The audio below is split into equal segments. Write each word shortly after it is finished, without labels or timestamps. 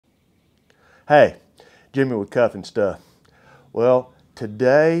Hey, Jimmy with Cuff and Stuff. Well,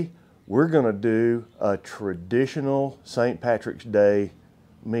 today we're going to do a traditional St. Patrick's Day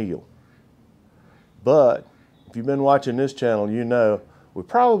meal. But if you've been watching this channel, you know we're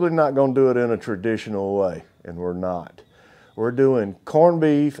probably not going to do it in a traditional way, and we're not. We're doing corned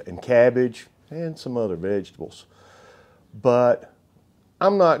beef and cabbage and some other vegetables. But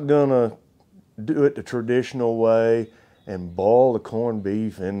I'm not going to do it the traditional way and boil the corned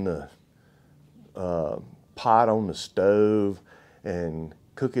beef in the pot on the stove and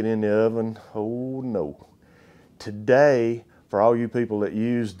cook it in the oven. Oh no. Today, for all you people that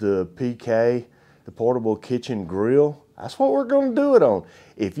use the PK, the portable kitchen grill, that's what we're going to do it on.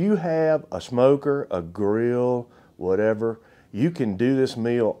 If you have a smoker, a grill, whatever, you can do this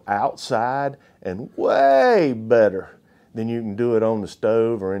meal outside and way better than you can do it on the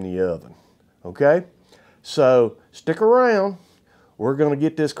stove or in the oven. Okay? So stick around. We're going to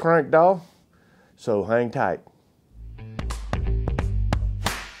get this cranked off. So hang tight.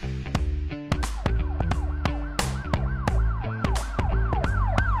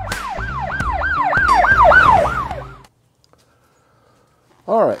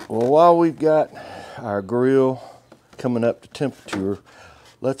 All right, well, while we've got our grill coming up to temperature,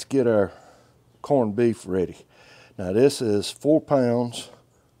 let's get our corned beef ready. Now this is 4 pounds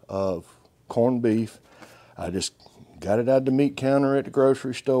of corned beef. I just got it out of the meat counter at the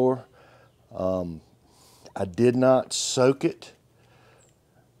grocery store. I did not soak it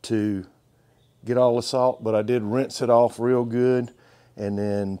to get all the salt, but I did rinse it off real good and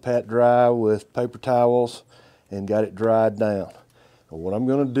then pat dry with paper towels and got it dried down. And what I'm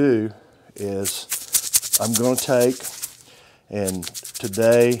going to do is I'm going to take, and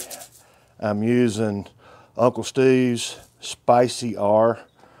today I'm using Uncle Steve's Spicy R,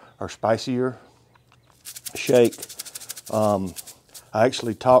 or Spicier shake. I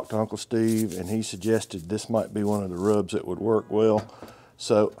actually talked to Uncle Steve and he suggested this might be one of the rubs that would work well.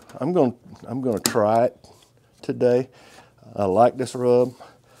 So I'm going to try it today. I like this rub.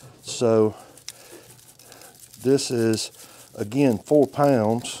 So this is, again, 4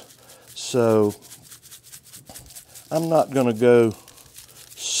 pounds. So I'm not going to go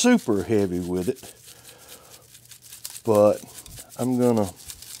super heavy with it, but I'm going to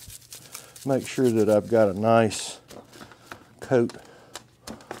make sure that I've got a nice coat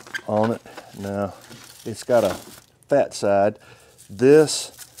on it. Now, it's got a fat side.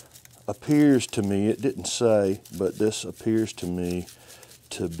 This appears to me, it didn't say, but this appears to me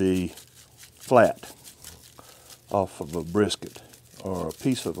to be flat off of a brisket or a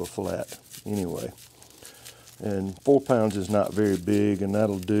piece of a flat anyway. And 4 pounds is not very big, and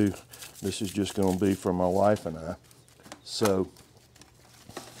that'll do. This is just going to be for my wife and I. So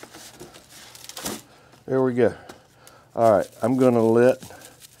there we go. All right, I'm going to let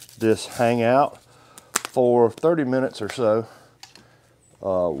this hang out for 30 minutes or so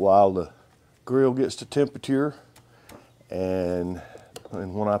while the grill gets to temperature, and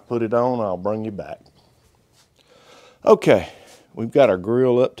when I put it on, I'll bring you back. Okay, we've got our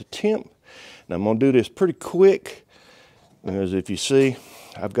grill up to temp, and I'm going to do this pretty quick, because if you see,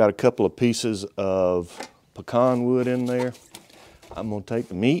 I've got a couple of pieces of pecan wood in there. I'm going to take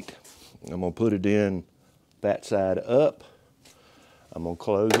the meat, I'm going to put it in that side up. I'm going to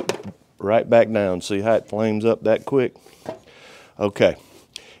close it right back down. See how it flames up that quick? Okay,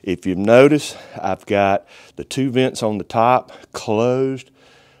 if you've noticed, I've got the 2 vents on the top closed.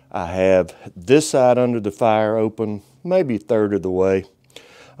 I have this side under the fire open, maybe a third of the way.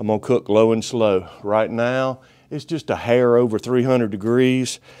 I'm going to cook low and slow. Right now, it's just a hair over 300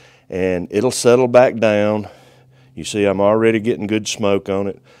 degrees, and it'll settle back down. You see, I'm already getting good smoke on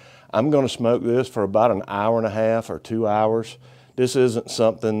it. I'm going to smoke this for about an hour and a half or 2 hours. This isn't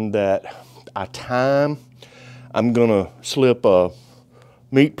something that I time. I'm going to slip a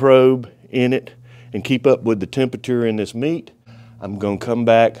meat probe in it and keep up with the temperature in this meat. I'm going to come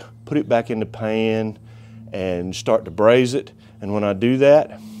back, put it back in the pan, and start to braise it. And when I do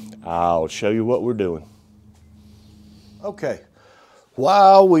that, I'll show you what we're doing. Okay,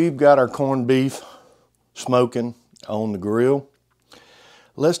 while we've got our corned beef smoking on the grill,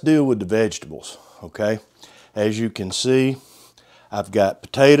 let's deal with the vegetables, okay? As you can see, I've got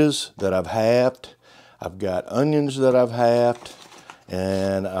potatoes that I've halved, I've got onions that I've halved,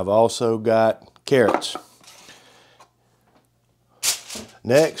 and I've also got carrots.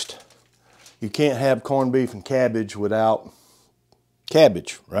 Next, you can't have corned beef and cabbage without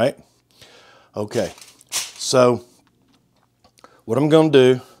cabbage, right? Okay, so what I'm going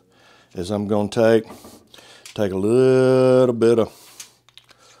to do is I'm going to take a little bit of,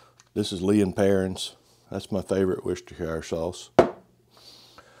 this is Lee and Perrins. That's my favorite Worcestershire sauce.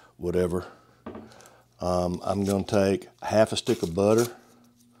 Whatever. I'm going to take half a stick of butter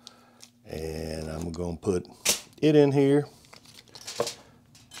and I'm going to put it in here,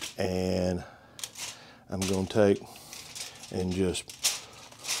 and I'm going to take and just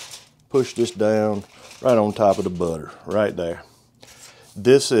push this down right on top of the butter, right there.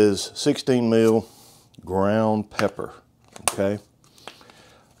 This is 16 mil ground pepper, okay?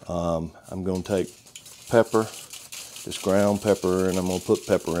 I'm going to take pepper, this ground pepper, and I'm going to put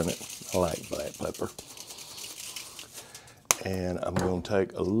pepper in it. I like black pepper. And I'm going to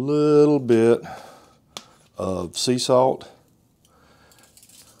take a little bit of sea salt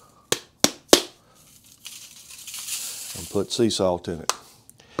and put sea salt in it.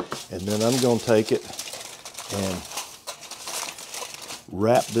 And then I'm going to take it and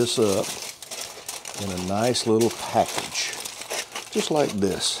wrap this up in a nice little package, just like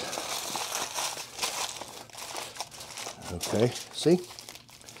this. Okay, see?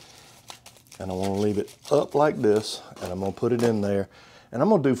 And I want to leave it up like this, and I'm going to put it in there, and I'm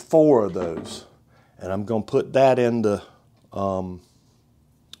going to do 4 of those, and I'm going to put that in the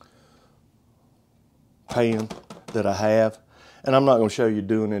pan that I have, and I'm not going to show you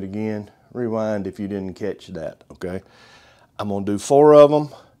doing it again. Rewind if you didn't catch that, okay? I'm going to do 4 of them,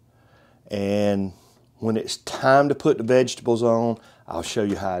 and when it's time to put the vegetables on, I'll show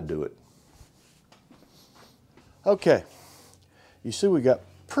you how I do it. Okay, you see we got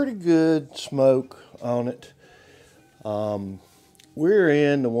pretty good smoke on it. We're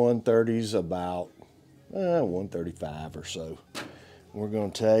in the 130s, about 135 or so. We're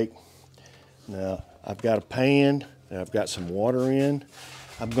going to take, now I've got a pan that I've got some water in.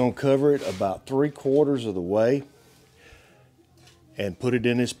 I'm going to cover it about 3/4 of the way and put it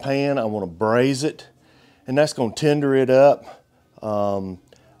in this pan. I want to braise it, and that's going to tender it up.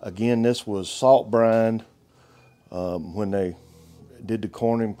 Again, this was salt brined when they did the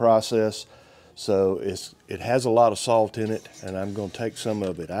corning process, so it has a lot of salt in it, and I'm going to take some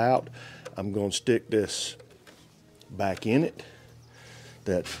of it out. I'm going to stick this back in it,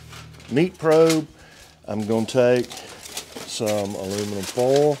 that meat probe. I'm going to take some aluminum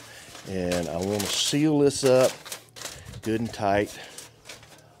foil, and I want to seal this up good and tight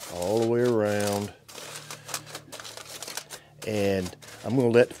all the way around, and I'm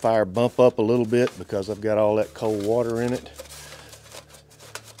going to let the fire bump up a little bit because I've got all that cold water in it.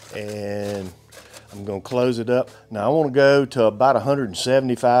 And I'm going to close it up. Now I want to go to about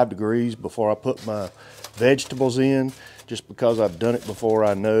 175 degrees before I put my vegetables in, just because I've done it before.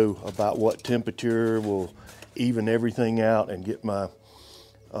 I know about what temperature will even everything out and get my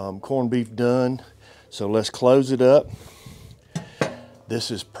corned beef done. So let's close it up.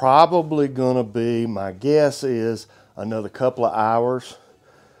 This is probably going to be, my guess is, another couple of hours,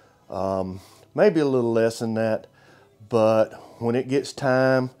 maybe a little less than that. But when it gets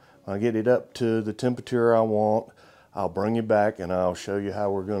time, when I get it up to the temperature I want, I'll bring you back and I'll show you how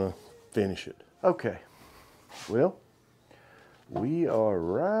we're going to finish it. Okay, well, we are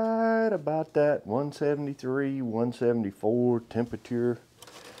right about that 173, 174 temperature.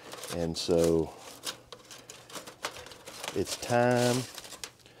 And so it's time.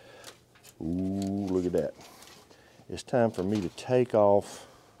 Ooh, look at that. It's time for me to take off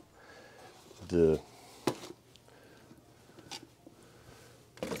the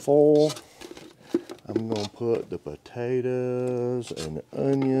foil. I'm going to put the potatoes and the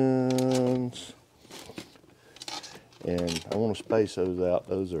onions, and I want to space those out.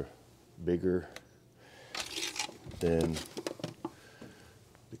 Those are bigger than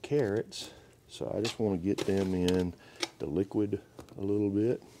the carrots, so I just want to get them in the liquid a little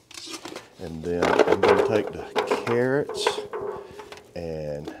bit. And then I'm going to take the carrots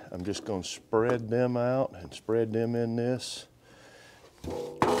and I'm just going to spread them out and spread them in this.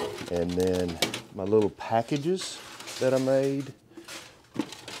 And then my little packages that I made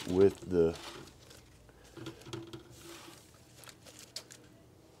with the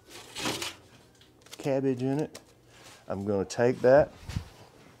cabbage in it, I'm going to take that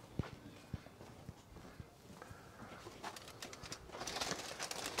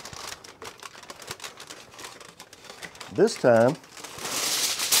this time.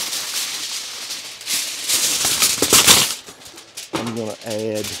 I'm going to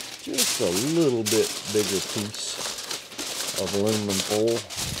add just a little bit bigger piece of aluminum foil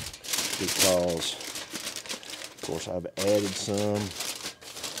because, of course, I've added some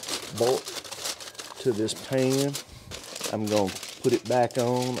bulk to this pan. I'm going to put it back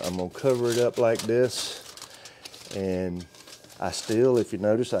on. I'm going to cover it up like this. And I still, if you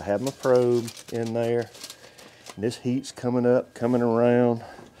notice, I have my probe in there. And this heat's coming up, coming around.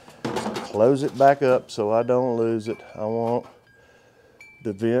 Close it back up so I don't lose it. I want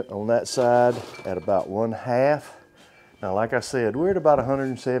the vent on that side at about 1/2. Now, like I said, we're at about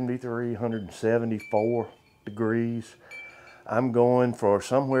 173, 174 degrees. I'm going for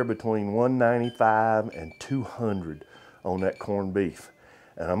somewhere between 195 and 200 on that corned beef.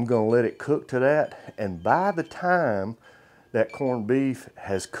 And I'm gonna let it cook to that. And by the time that corned beef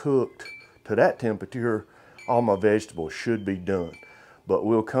has cooked to that temperature, all my vegetables should be done. But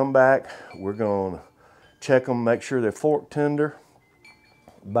we'll come back, we're gonna check them, make sure they're fork tender.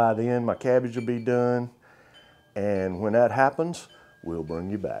 By then, my cabbage will be done. And when that happens, we'll bring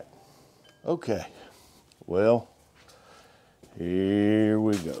you back. Okay, well, here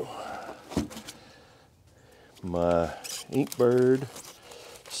we go. My Inkbird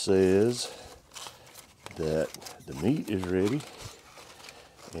says that the meat is ready.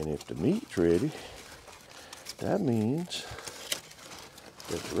 And if the meat's ready, that means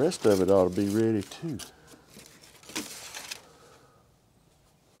that the rest of it ought to be ready too.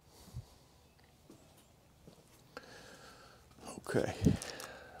 Okay,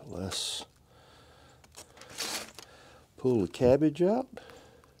 let's pull the cabbage out.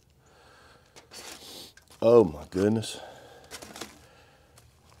 Oh my goodness.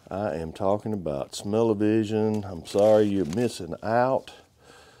 I am talking about smell-o-vision. I'm sorry you're missing out.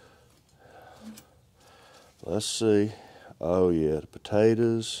 Let's see. Oh yeah, the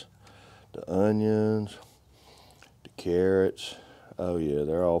potatoes, the onions, the carrots. Oh yeah,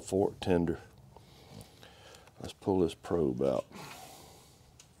 they're all fork tender. Let's pull this probe out.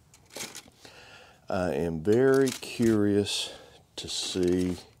 I am very curious to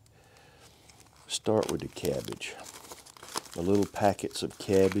see, start with the cabbage. The little packets of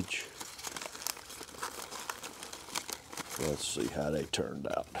cabbage. Let's see how they turned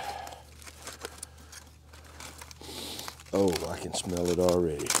out. Oh, I can smell it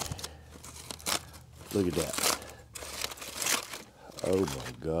already. Look at that. Oh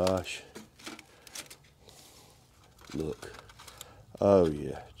my gosh. Look. Oh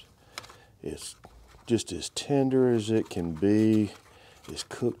yeah. It's just as tender as it can be. It's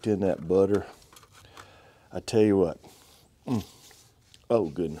cooked in that butter. I tell you what. Oh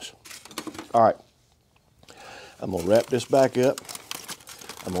goodness. All right. I'm gonna wrap this back up.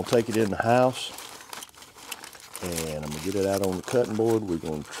 I'm gonna take it in the house and I'm gonna get it out on the cutting board. We're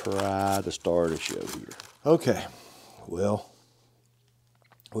gonna try to start a show here. Okay. Well,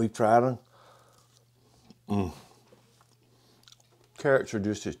 we've tried them. Carrots are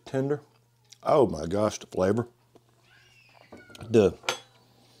just as tender. Oh my gosh, the flavor. The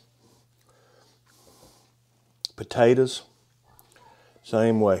potatoes,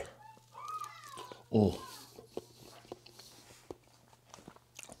 same way. Oh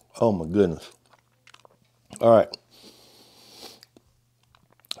my goodness. All right.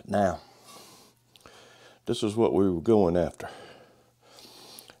 Now, this is what we were going after.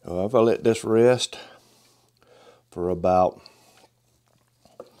 If I let this rest for about,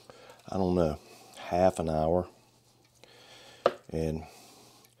 I don't know, half an hour, and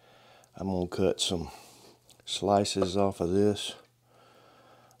I'm gonna cut some slices off of this.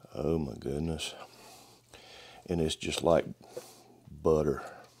 Oh my goodness. And it's just like butter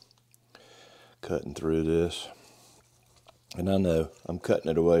cutting through this. And I know I'm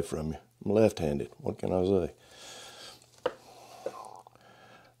cutting it away from you. I'm left-handed. What can I say?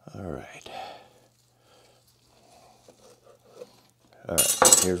 All right. All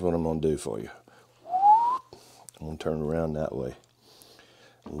right, here's what I'm gonna do for you. I'm gonna turn around that way.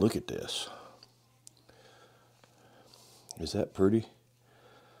 Look at this. Is that pretty?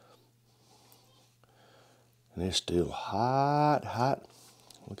 And it's still hot, hot.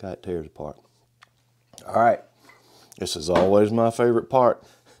 Look how it tears apart. All right, this is always my favorite part.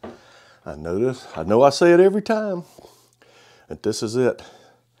 I know this, I know I say it every time, but this is it.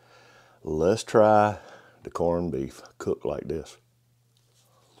 Let's try the corned beef cooked like this.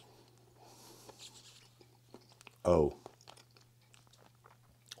 Oh,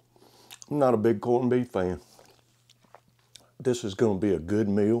 I'm not a big corned beef fan. This is gonna be a good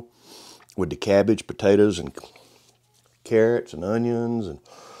meal with the cabbage, potatoes, and carrots and onions, and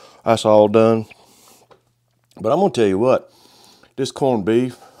that's all done. But I'm gonna tell you what, this corned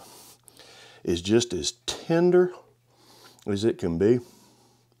beef is just as tender as it can be.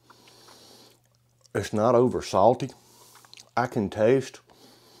 It's not over salty. I can taste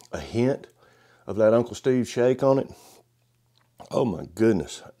a hint of that Uncle Steve shake on it. Oh my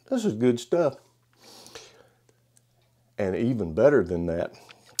goodness, this is good stuff. And even better than that,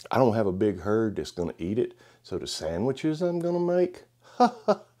 I don't have a big herd that's gonna eat it, so the sandwiches I'm gonna make,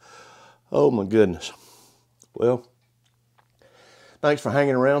 oh my goodness. Well, thanks for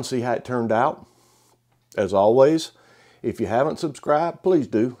hanging around, see how it turned out. As always, If you haven't subscribed, please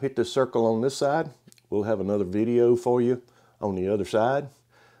do. Hit the circle on this side. We'll have another video for you on the other side.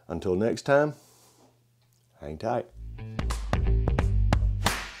 Until next time, hang tight.